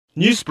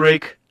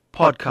Newsbreak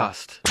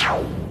Podcast.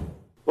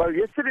 Well,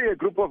 yesterday a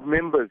group of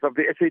members of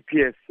the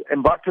SAPS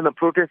embarked on a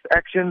protest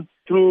action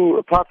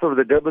through parts of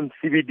the Durban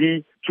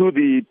CBD to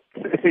the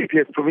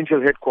SAPS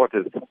Provincial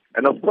headquarters.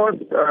 And of course,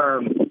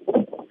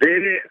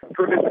 their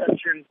protest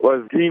action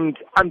was deemed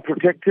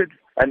unprotected.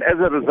 And as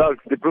a result,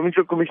 the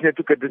Provincial Commissioner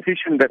took a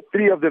decision that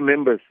 3 of the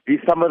members be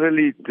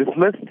summarily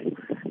dismissed,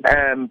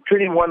 and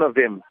 21 of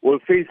them will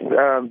face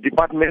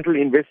departmental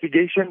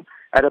investigation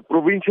at a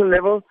provincial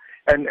level,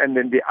 and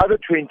then the other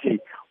 20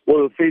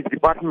 will face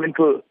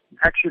departmental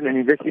action and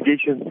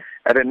investigation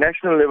at a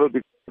national level.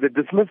 The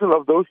dismissal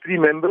of those 3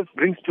 members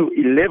brings to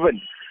 11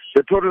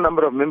 the total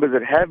number of members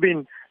that have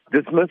been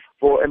dismissed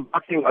for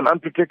embarking on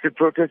unprotected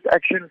protest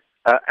action,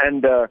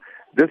 and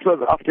this was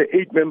after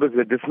 8 members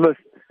were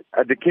dismissed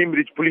at the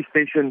Cambridge police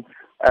station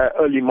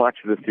early March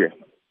this year.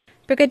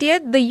 Brigadier,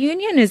 the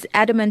union is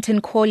adamant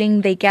in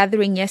calling the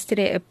gathering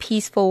yesterday a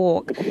peaceful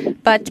walk,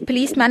 but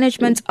police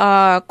management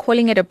are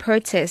calling it a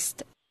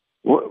protest.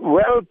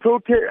 Well,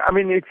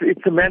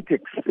 it's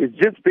semantics. It's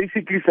just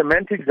basically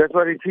semantics. That's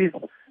what it is.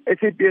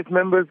 SAPS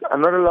members are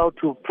not allowed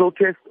to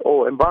protest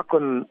or embark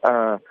on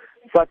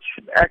such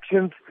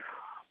actions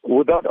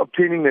without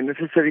obtaining the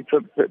necessary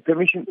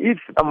permission. If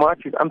a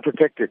march is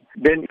unprotected,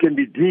 then it can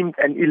be deemed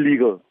an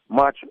illegal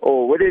march,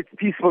 or whether it's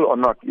peaceful or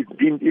not, it's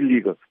deemed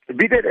illegal.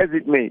 Be that as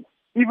it may,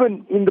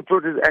 even in the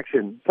protest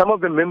action, some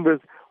of the members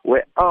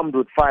were armed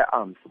with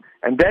firearms,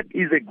 and that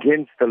is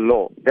against the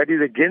law. That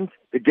is against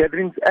the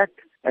Gatherings Act,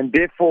 and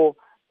therefore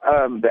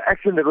the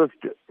action that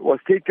was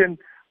taken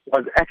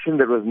was action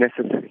that was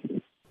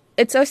necessary.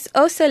 It's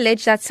also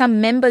alleged that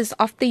some members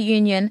of the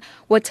union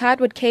were tied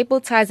with cable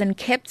ties and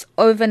kept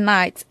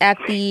overnight at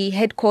the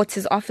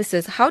headquarters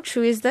offices. How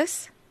true is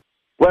this?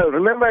 Well,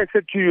 remember I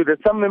said to you that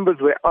some members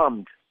were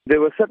armed. There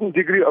was a certain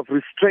degree of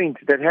restraint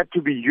that had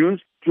to be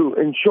used to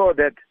ensure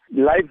that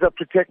lives are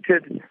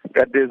protected,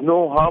 that there's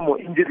no harm or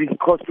injury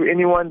caused to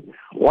anyone.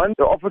 Once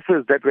the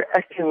officers that were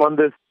acting on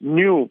this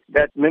knew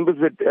that members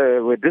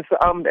were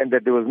disarmed and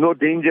that there was no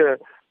danger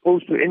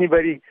posed to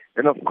anybody,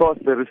 then of course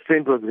the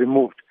restraint was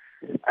removed.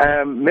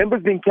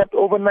 Members being kept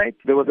overnight,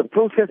 there was a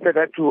process that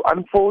had to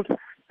unfold.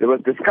 There was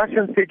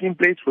discussions taking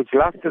place which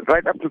lasted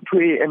right up to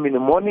 2 a.m. in the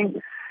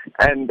morning.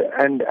 And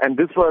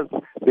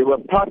they were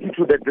party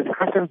to the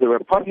discussions, they were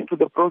party to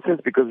the process,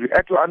 because we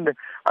had to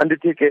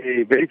undertake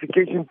a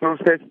verification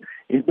process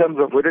in terms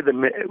of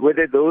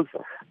whether those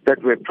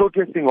that were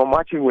protesting or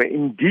marching were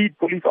indeed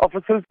police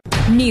officers.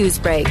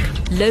 Newsbreak,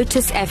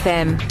 Lotus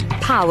FM,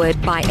 powered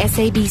by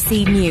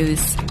SABC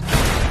News.